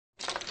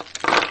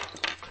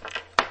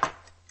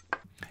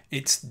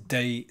It's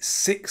day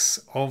 6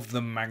 of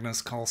the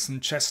Magnus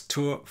Carlsen Chess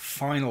Tour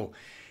final.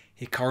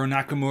 Hikaru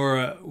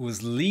Nakamura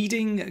was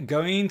leading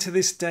going into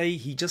this day.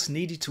 He just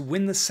needed to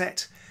win the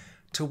set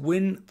to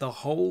win the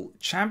whole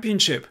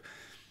championship.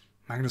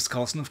 Magnus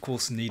Carlsen, of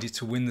course, needed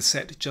to win the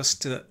set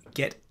just to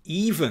get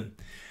even.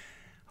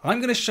 I'm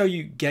going to show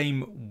you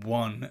game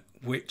 1,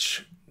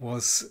 which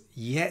was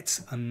yet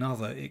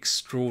another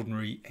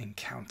extraordinary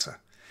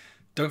encounter.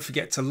 Don't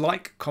forget to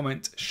like,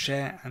 comment,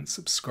 share and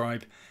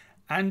subscribe,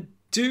 and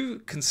do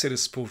consider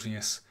supporting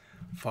us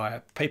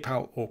via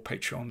PayPal or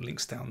Patreon,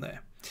 links down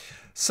there.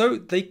 So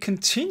they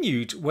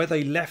continued where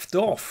they left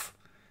off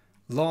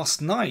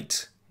last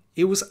night.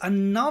 It was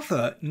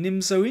another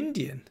Nimzo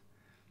Indian.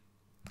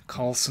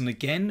 Carlsen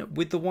again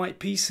with the white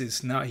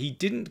pieces. Now he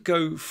didn't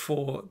go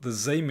for the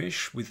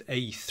Zamish with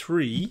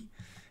A3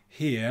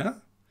 here.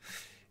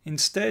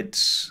 Instead,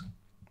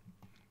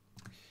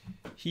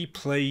 he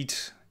played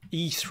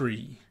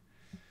E3,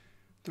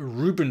 the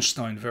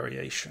Rubinstein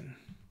variation.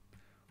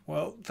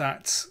 Well,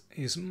 that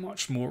is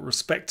much more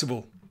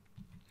respectable.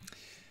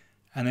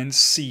 And then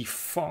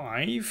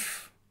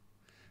C5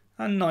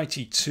 and knight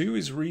E2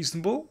 is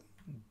reasonable.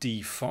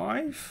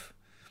 D5.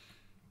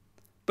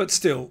 But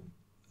still,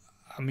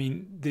 I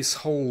mean, this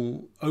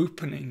whole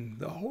opening,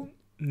 the whole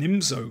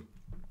Nimzo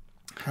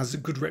has a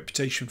good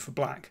reputation for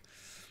black.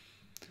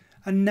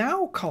 And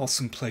now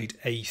Carlsen played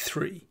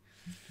A3.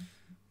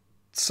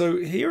 So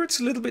here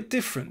it's a little bit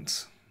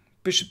different.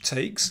 Bishop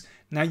takes.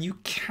 Now you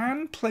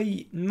can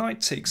play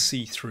knight takes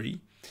C3,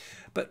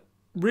 but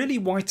really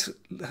white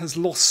has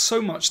lost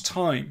so much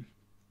time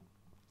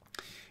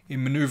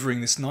in manoeuvring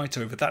this knight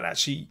over. That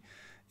actually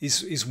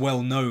is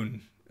well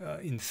known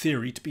in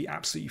theory to be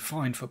absolutely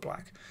fine for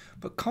black.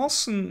 But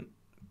Carlsen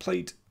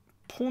played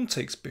pawn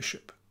takes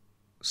bishop.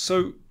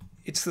 So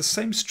it's the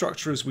same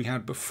structure as we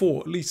had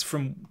before, at least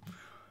from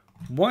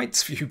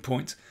white's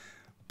viewpoint.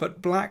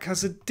 But black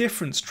has a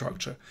different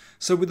structure.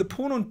 So with the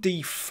pawn on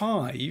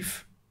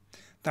D5,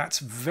 that's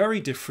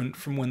very different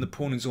from when the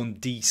pawn is on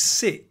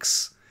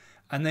D6.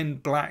 And then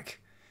black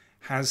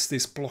has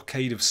this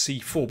blockade of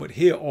C4. But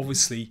here,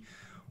 obviously,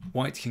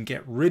 white can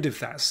get rid of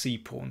that C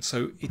pawn.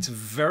 So it's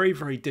very,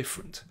 very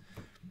different.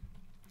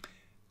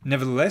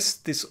 Nevertheless,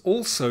 this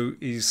also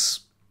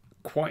is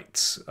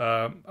quite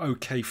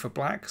okay for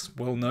black's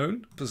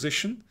well-known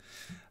position.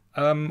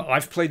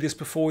 I've played this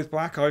before with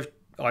black.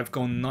 I've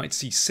gone knight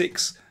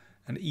C6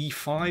 and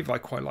E5. I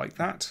quite like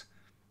that.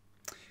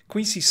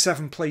 Queen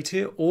C7 played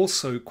here,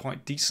 also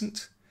quite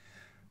decent.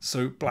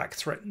 So black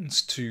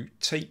threatens to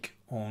take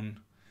on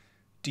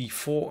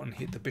D4 and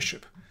hit the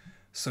bishop.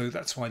 So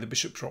that's why the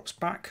bishop drops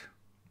back.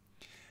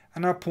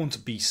 And now pawn to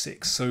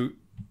B6. So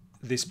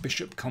this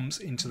bishop comes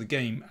into the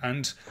game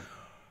and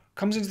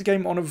comes into the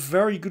game on a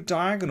very good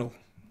diagonal.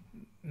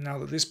 Now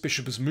that this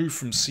bishop has moved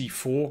from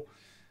C4,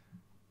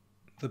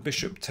 the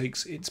bishop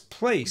takes its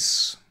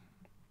place.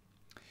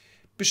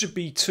 Bishop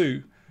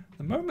B2.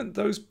 The moment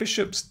those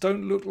bishops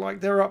don't look like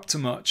they're up to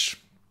much.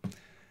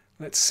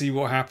 Let's see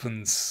what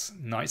happens.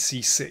 Knight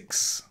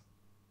C6.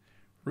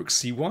 Rook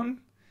C1.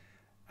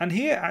 And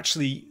here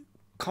actually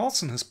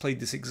Carlsen has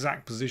played this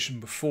exact position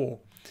before.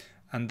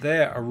 And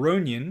there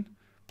Aronian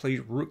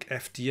played Rook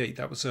FD8.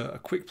 That was a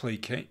quick play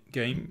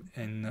game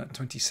in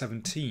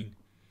 2017.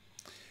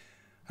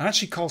 And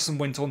actually Carlsen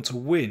went on to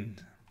win.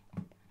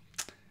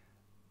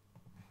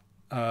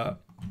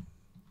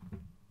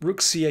 Rook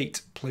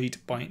C8 played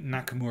by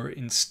Nakamura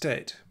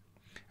instead.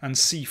 And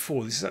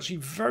C4. This is actually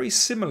very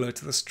similar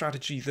to the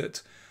strategy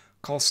that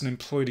Carlsen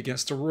employed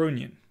against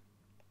Aronian.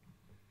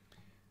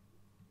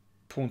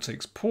 Pawn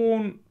takes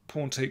pawn,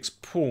 pawn takes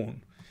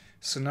pawn.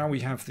 So now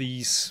we have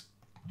these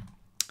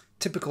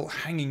typical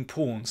hanging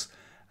pawns.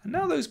 And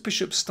now those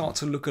bishops start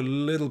to look a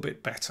little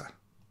bit better.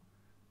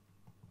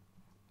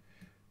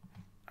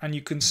 And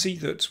you can see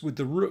that with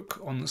the rook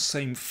on the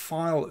same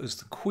file as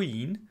the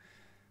queen,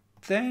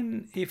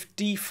 then if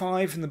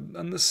D5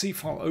 and the C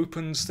file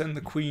opens, then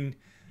the queen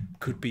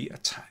could be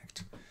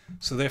attacked.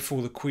 So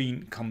therefore the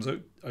queen comes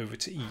over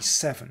to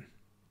E7.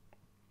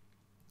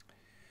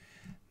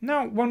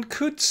 Now one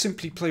could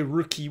simply play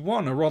Rook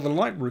E1, or rather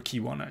like Rook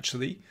E1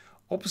 actually,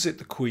 opposite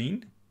the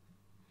queen.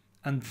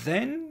 And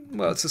then,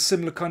 well, it's a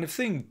similar kind of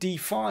thing.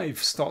 D5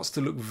 starts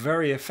to look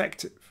very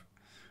effective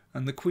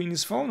and the queen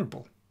is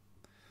vulnerable.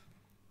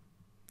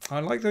 I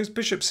like those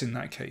bishops in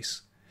that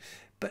case.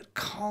 But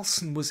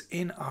Carlsen was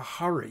in a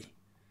hurry.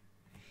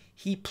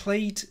 He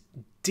played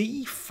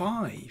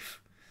D5.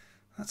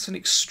 That's an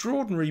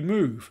extraordinary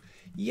move.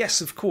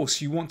 Yes, of course,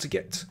 you want to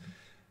get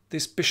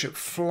this bishop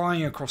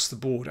flying across the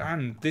board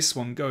and this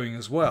one going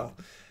as well.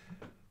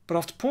 But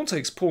after pawn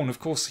takes pawn, of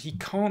course, he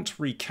can't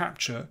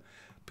recapture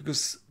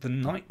because the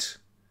knight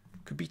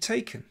could be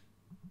taken.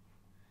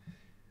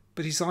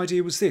 But his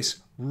idea was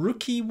this,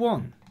 Rook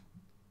E1.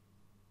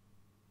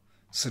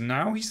 So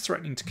now he's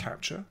threatening to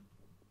capture.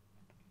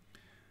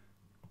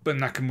 But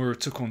Nakamura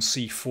took on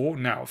C4.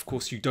 Now, of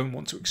course, you don't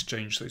want to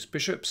exchange those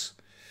bishops.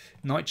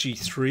 Knight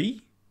G3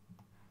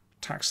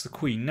 attacks the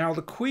queen. Now,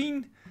 the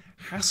queen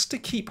has to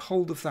keep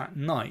hold of that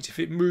knight. If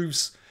it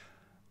moves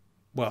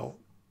well,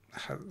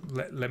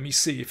 let me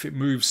see. If it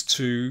moves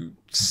to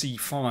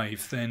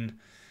c5, then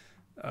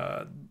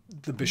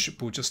the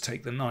bishop will just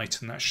take the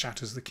knight, and that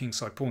shatters the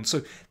kingside pawn.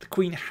 So the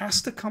queen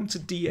has to come to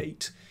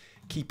d8,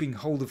 keeping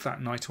hold of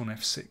that knight on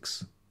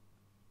f6.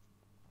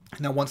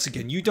 Now, once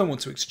again, you don't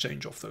want to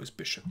exchange off those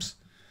bishops.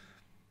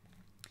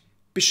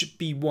 Bishop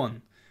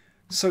b1.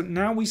 So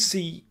now we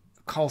see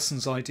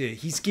Carlsen's idea.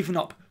 He's given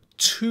up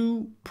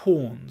 2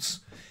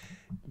 pawns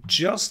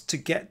just to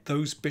get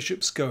those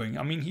bishops going.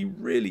 I mean, he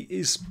really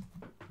is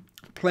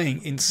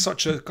playing in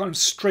such a kind of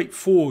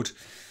straightforward,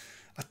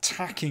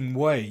 attacking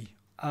way.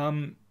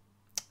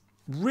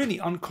 Really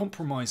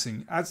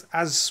uncompromising,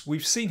 as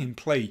we've seen him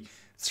play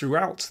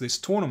throughout this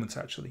tournament,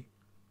 actually.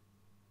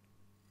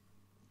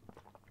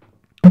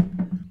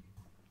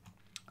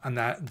 And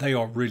that they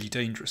are really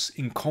dangerous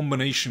in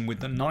combination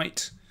with the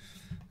knight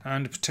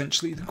and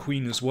potentially the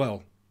queen as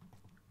well.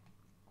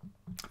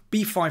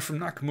 b5 from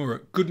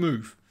Nakamura, good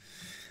move.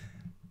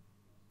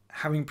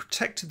 Having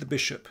protected the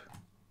bishop,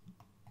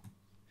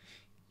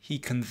 he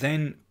can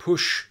then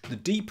push the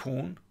d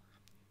pawn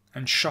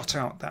and shut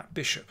out that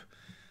bishop.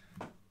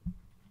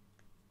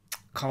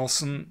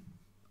 Carlsen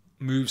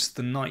moves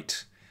the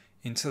knight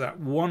into that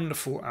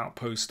wonderful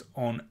outpost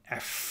on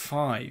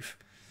f5,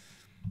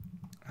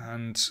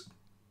 and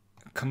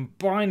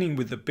combining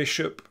with the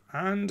bishop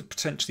and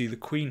potentially the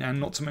queen, and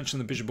not to mention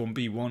the bishop on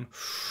b1,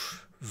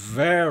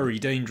 very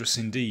dangerous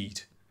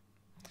indeed.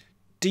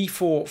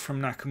 d4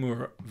 from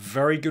Nakamura,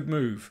 very good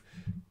move.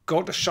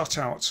 Got to shut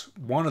out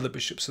one of the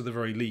bishops at the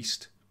very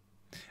least.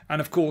 And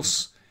of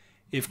course,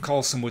 if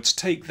Carlsen were to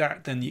take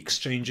that, then the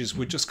exchanges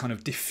would just kind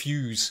of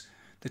diffuse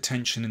the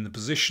tension in the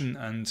position,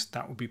 and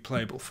that would be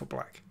playable for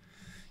black.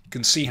 You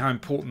can see how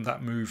important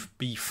that move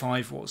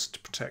b5 was to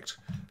protect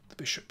the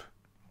bishop.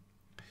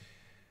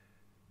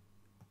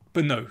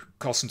 But no,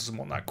 Carlsen doesn't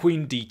want that.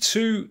 Queen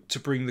d2 to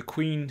bring the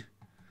queen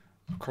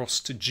across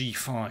to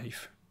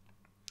g5.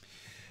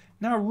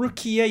 Now rook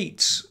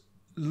e8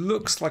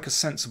 looks like a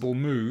sensible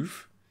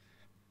move.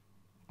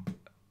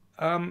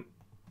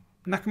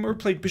 Nakamura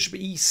played bishop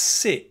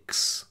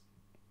e6.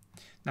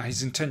 Now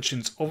his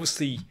intention's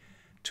obviously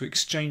to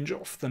exchange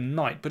off the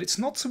knight, but it's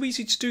not so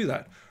easy to do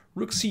that.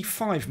 Rook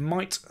c5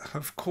 might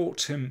have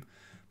caught him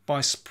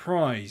by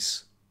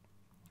surprise.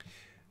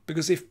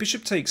 Because if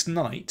bishop takes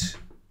knight,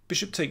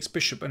 bishop takes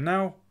bishop, and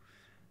now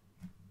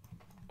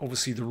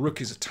obviously the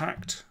rook is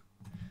attacked.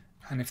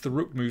 And if the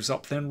rook moves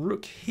up, then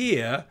rook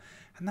here,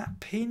 and that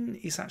pin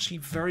is actually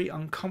very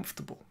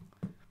uncomfortable.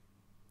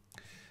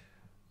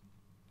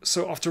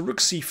 So after rook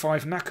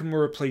c5,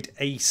 Nakamura played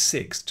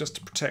a6 just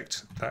to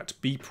protect that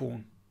b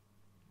pawn.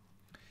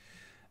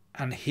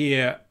 And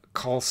here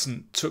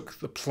Carlsen took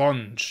the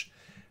plunge.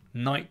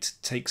 Knight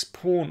takes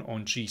pawn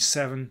on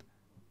g7.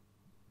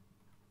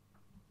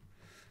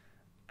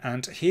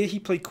 And here he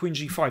played queen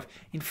g5.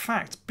 In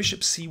fact,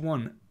 bishop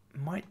c1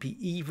 might be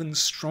even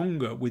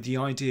stronger with the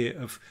idea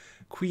of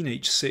queen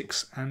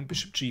h6 and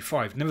bishop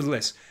g5.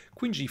 Nevertheless,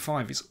 queen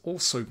g5 is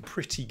also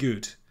pretty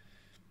good.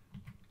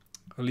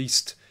 At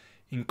least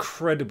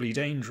incredibly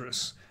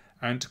dangerous.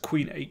 And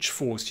queen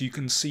h4. So you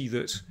can see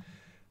that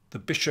the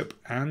bishop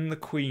and the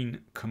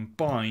queen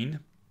combine.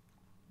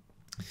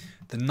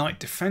 The knight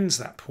defends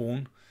that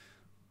pawn,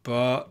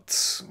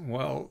 but,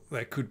 well,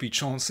 there could be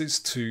chances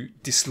to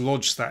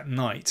dislodge that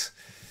knight.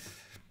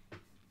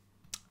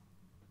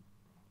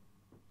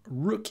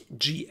 Rook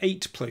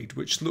g8 played,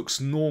 which looks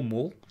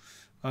normal.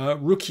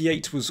 Rook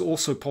e8 was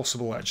also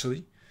possible,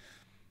 actually.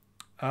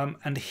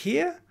 And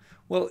here,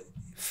 well, it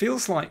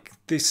feels like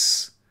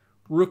this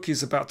rook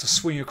is about to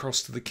swing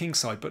across to the king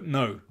side, but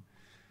no.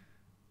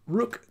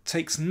 Rook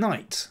takes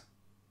knight.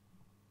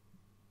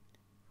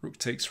 Rook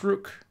takes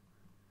rook.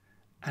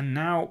 And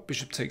now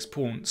bishop takes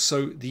pawn.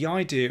 So the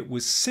idea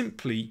was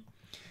simply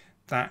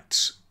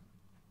that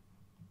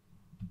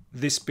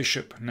this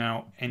bishop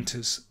now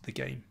enters the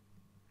game.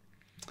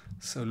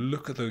 So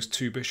look at those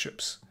 2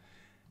 bishops.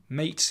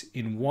 Mate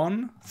in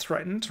 1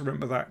 threatened.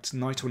 Remember that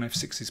knight on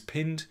f6 is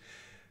pinned.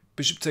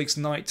 Bishop takes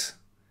knight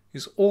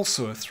is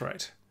also a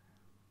threat.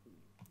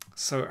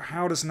 So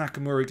how does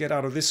Nakamura get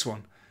out of this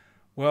one?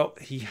 Well,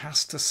 he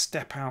has to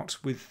step out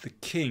with the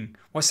king.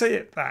 Well, I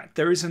say that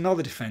there is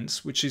another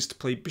defense, which is to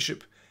play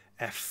bishop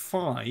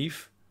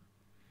f5,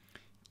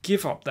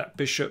 give up that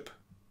bishop,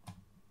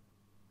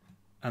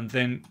 and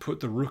then put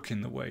the rook in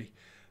the way.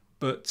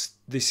 But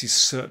this is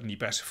certainly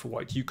better for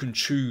white. You can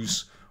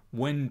choose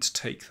when to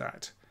take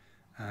that,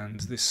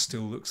 and this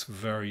still looks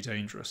very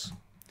dangerous.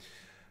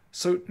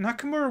 So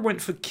Nakamura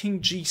went for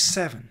king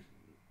g7,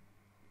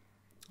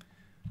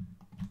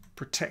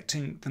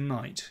 protecting the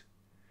knight.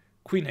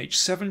 Queen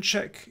h7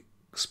 check,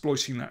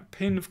 exploiting that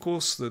pin, of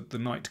course. The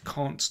knight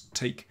can't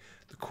take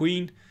the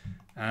queen,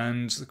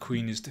 and the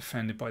queen is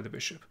defended by the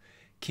bishop.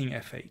 King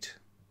f8.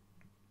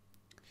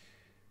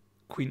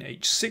 Queen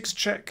h6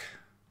 check.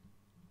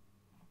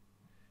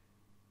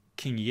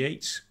 King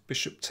e8,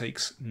 bishop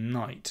takes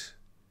knight.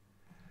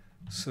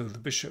 So the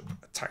bishop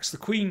attacks the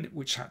queen,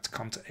 which had to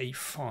come to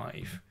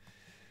a5.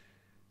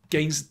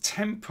 Gains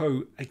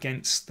tempo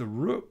against the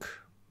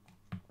rook.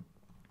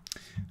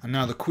 And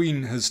now the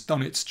queen has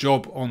done its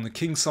job on the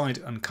king side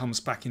and comes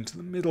back into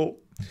the middle.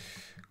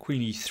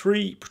 Queen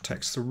e3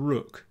 protects the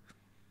rook.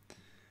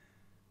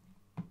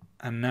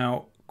 And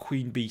now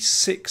queen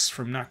b6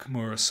 from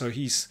Nakamura. So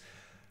he's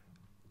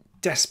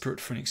desperate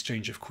for an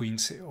exchange of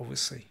queens here,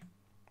 obviously.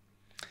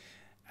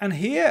 And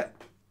here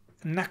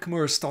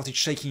Nakamura started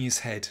shaking his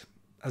head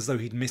as though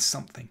he'd missed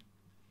something.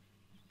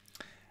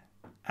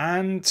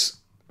 And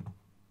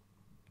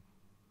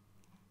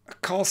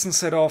Carlsen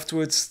said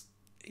afterwards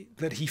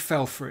that he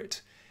fell for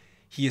it.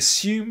 He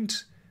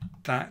assumed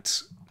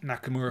that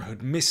Nakamura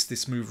had missed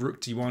this move,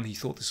 rook d1. He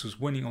thought this was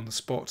winning on the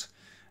spot,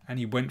 and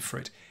he went for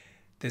it.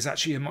 There's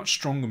actually a much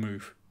stronger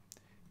move.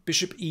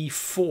 Bishop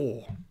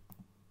e4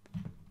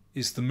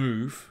 is the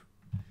move.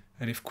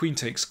 And if queen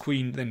takes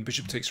queen, then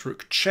bishop takes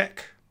rook,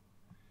 check.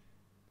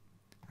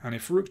 And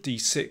if rook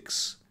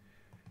d6,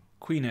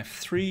 queen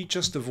f3,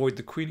 just avoid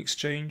the queen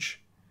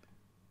exchange.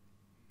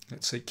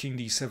 Let's say king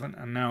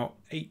d7, and now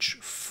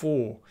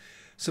h4.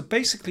 So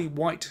basically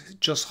white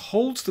just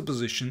holds the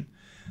position.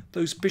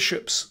 Those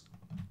bishops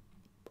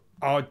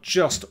are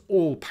just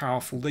all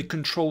powerful. They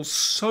control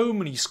so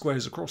many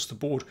squares across the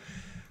board.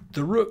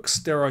 The rooks,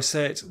 dare I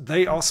say it,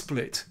 they are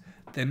split.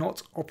 They're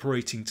not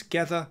operating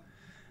together.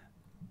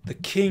 The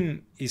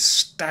king is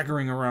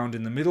staggering around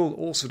in the middle,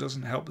 also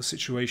doesn't help the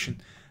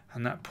situation.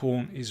 And that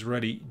pawn is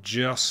ready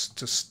just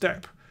to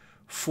step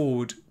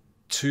forward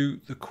to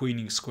the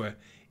queening square.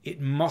 It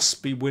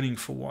must be winning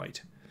for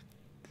white.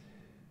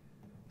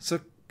 So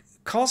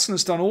Carlsen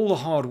has done all the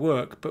hard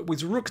work, but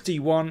with rook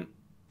d1,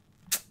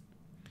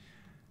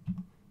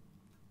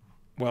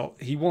 well,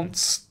 he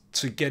wants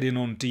to get in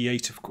on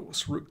d8, of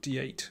course, rook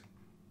d8.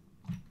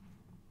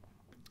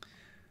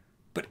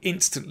 But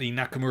instantly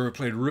Nakamura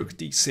played rook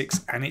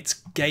d6 and it's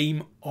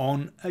game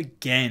on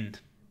again.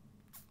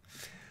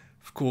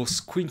 Of course,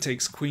 queen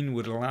takes queen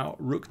would allow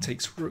rook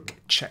takes rook,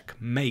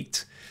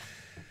 checkmate.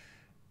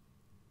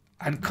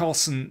 And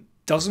Carlsen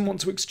doesn't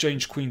want to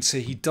exchange queens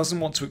here. He doesn't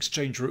want to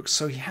exchange rooks,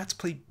 so he had to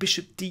play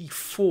bishop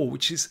d4,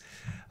 which is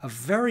a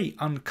very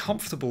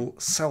uncomfortable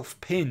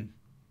self-pin.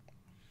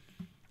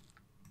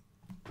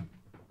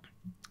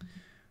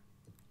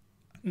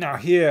 Now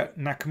here,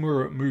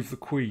 Nakamura moved the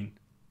queen.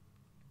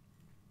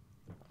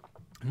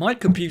 My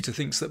computer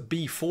thinks that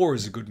b4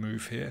 is a good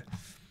move here,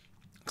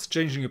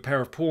 exchanging a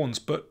pair of pawns,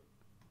 but,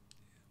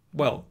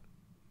 well,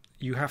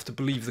 you have to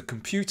believe the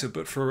computer,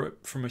 but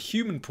from a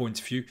human point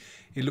of view,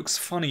 it looks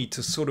funny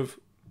to sort of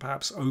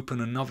perhaps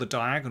open another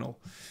diagonal.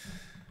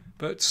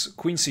 But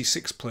queen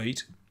c6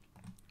 played,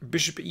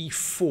 bishop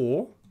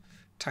e4,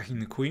 attacking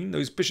the queen.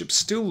 Those bishops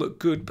still look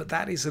good, but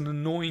that is an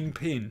annoying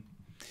pin.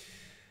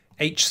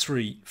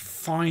 h3,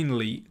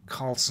 finally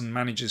Carlsen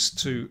manages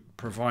to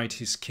provide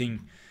his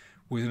king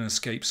with an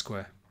escape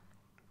square.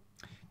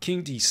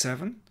 King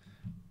d7,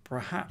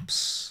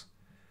 perhaps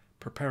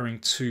preparing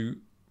to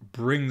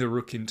bring the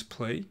rook into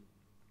play.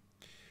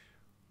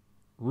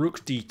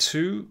 Rook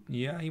d2,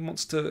 yeah,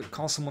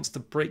 Carlsen wants to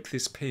break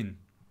this pin.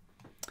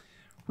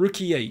 Rook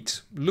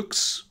e8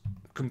 looks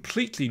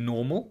completely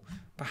normal,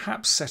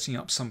 perhaps setting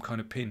up some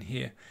kind of pin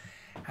here.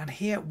 And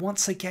here,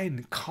 once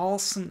again,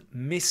 Carlsen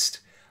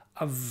missed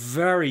a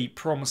very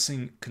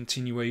promising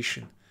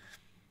continuation.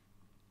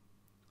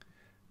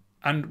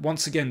 And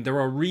once again, there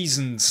are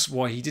reasons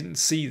why he didn't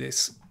see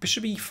this.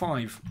 Bishop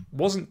e5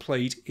 wasn't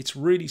played. It's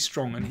really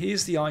strong. And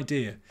here's the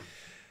idea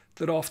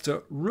that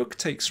after rook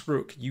takes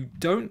rook, you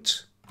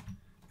don't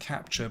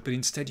capture, but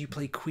instead you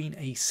play queen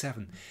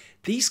a7.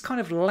 These kind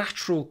of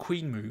lateral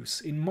queen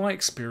moves, in my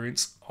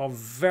experience, are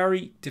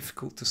very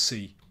difficult to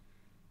see.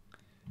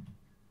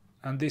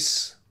 And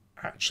this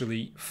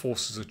actually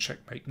forces a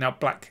checkmate. Now,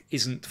 black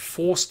isn't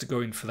forced to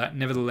go in for that.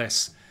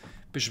 Nevertheless,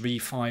 bishop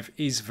e5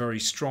 is very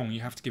strong.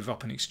 You have to give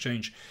up an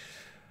exchange.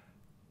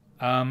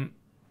 Not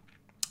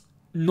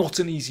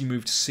an easy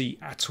move to see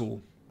at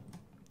all.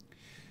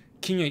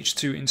 King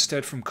h2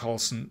 instead from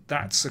Carlsen.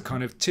 That's a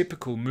kind of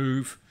typical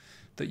move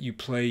that you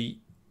play.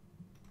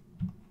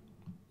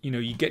 You know,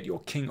 you get your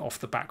king off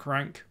the back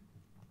rank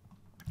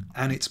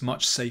and it's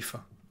much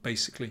safer,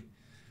 basically.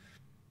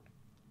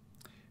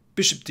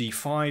 Bishop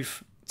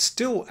d5.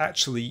 Still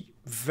actually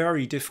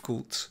very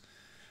difficult.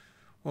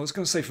 Well, I was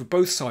going to say for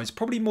both sides,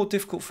 probably more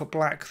difficult for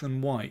black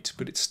than white,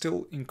 but it's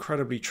still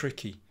incredibly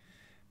tricky.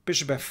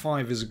 Bishop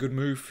f5 is a good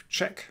move.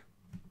 Check.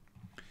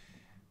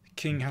 The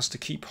king has to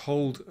keep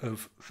hold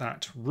of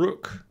that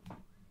rook.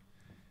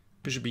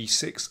 Bishop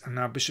e6, and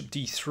now bishop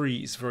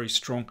d3 is very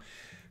strong.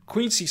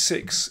 Queen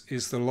c6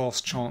 is the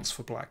last chance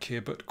for black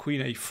here, but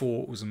queen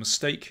a4 was a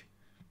mistake.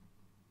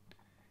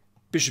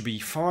 Bishop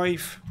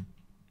e5.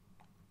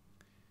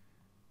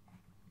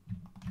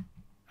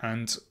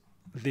 And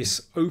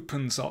this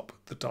opens up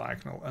the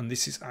diagonal, and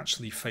this is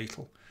actually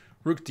fatal.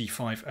 Rook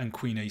d5 and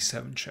queen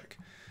a7 check.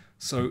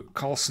 So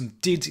Carlsen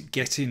did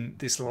get in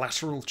this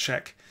lateral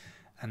check,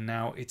 and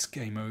now it's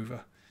game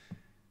over.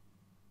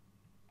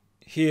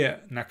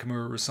 Here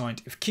Nakamura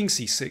resigned. If king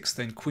c6,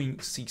 then queen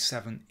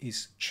c7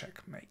 is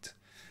checkmate.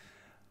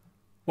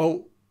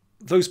 Well,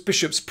 those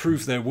bishops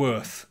prove their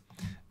worth,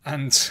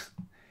 and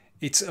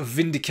it's a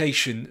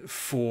vindication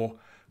for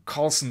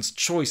Carlsen's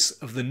choice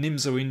of the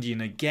Nimzo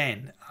Indian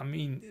again. I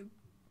mean,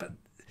 but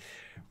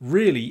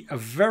really a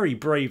very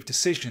brave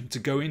decision to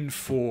go in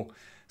for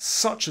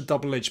such a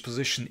double-edged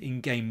position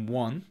in game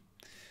one.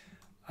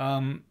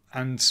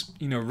 And,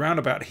 you know, round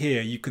about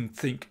here, you can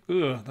think,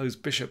 ugh, those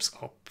bishops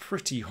are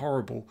pretty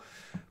horrible.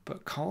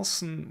 But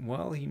Carlsen,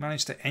 well, he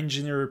managed to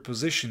engineer a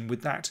position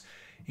with that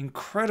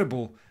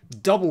incredible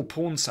double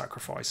pawn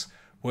sacrifice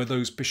where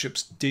those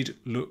bishops did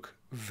look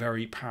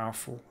very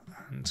powerful.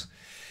 And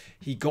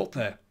he got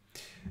there.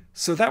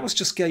 So that was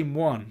just game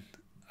one.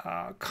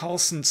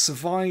 Carlsen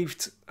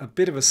survived a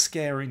bit of a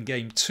scare in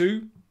game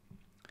two.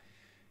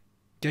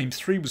 Game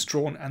 3 was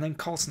drawn, and then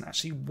Carlsen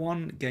actually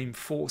won game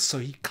 4, so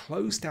he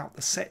closed out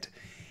the set.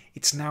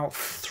 It's now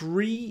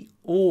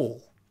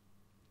 3-all.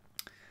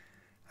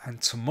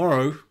 And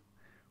tomorrow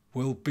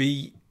will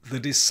be the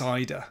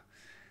decider.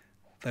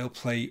 They'll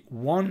play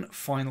one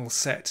final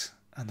set,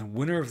 and the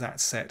winner of that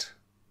set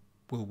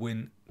will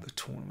win the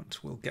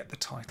tournament, will get the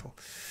title.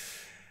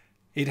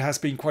 It has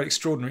been quite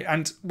extraordinary.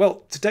 And,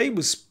 well, today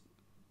was,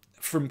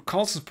 from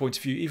Carlsen's point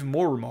of view, even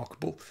more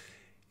remarkable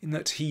in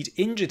that he'd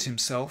injured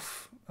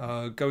himself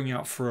going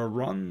out for a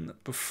run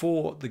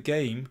before the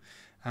game,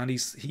 and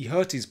he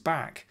hurt his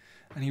back,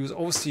 and he was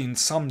obviously in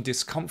some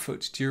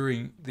discomfort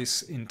during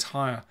this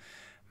entire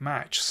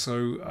match.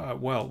 So,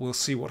 well, we'll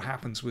see what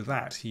happens with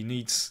that. He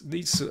needs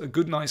a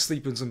good night's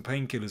sleep and some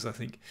painkillers, I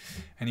think.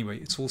 Anyway,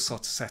 it's all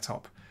sort of set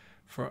up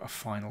for a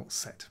final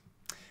set.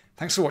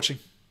 Thanks for watching.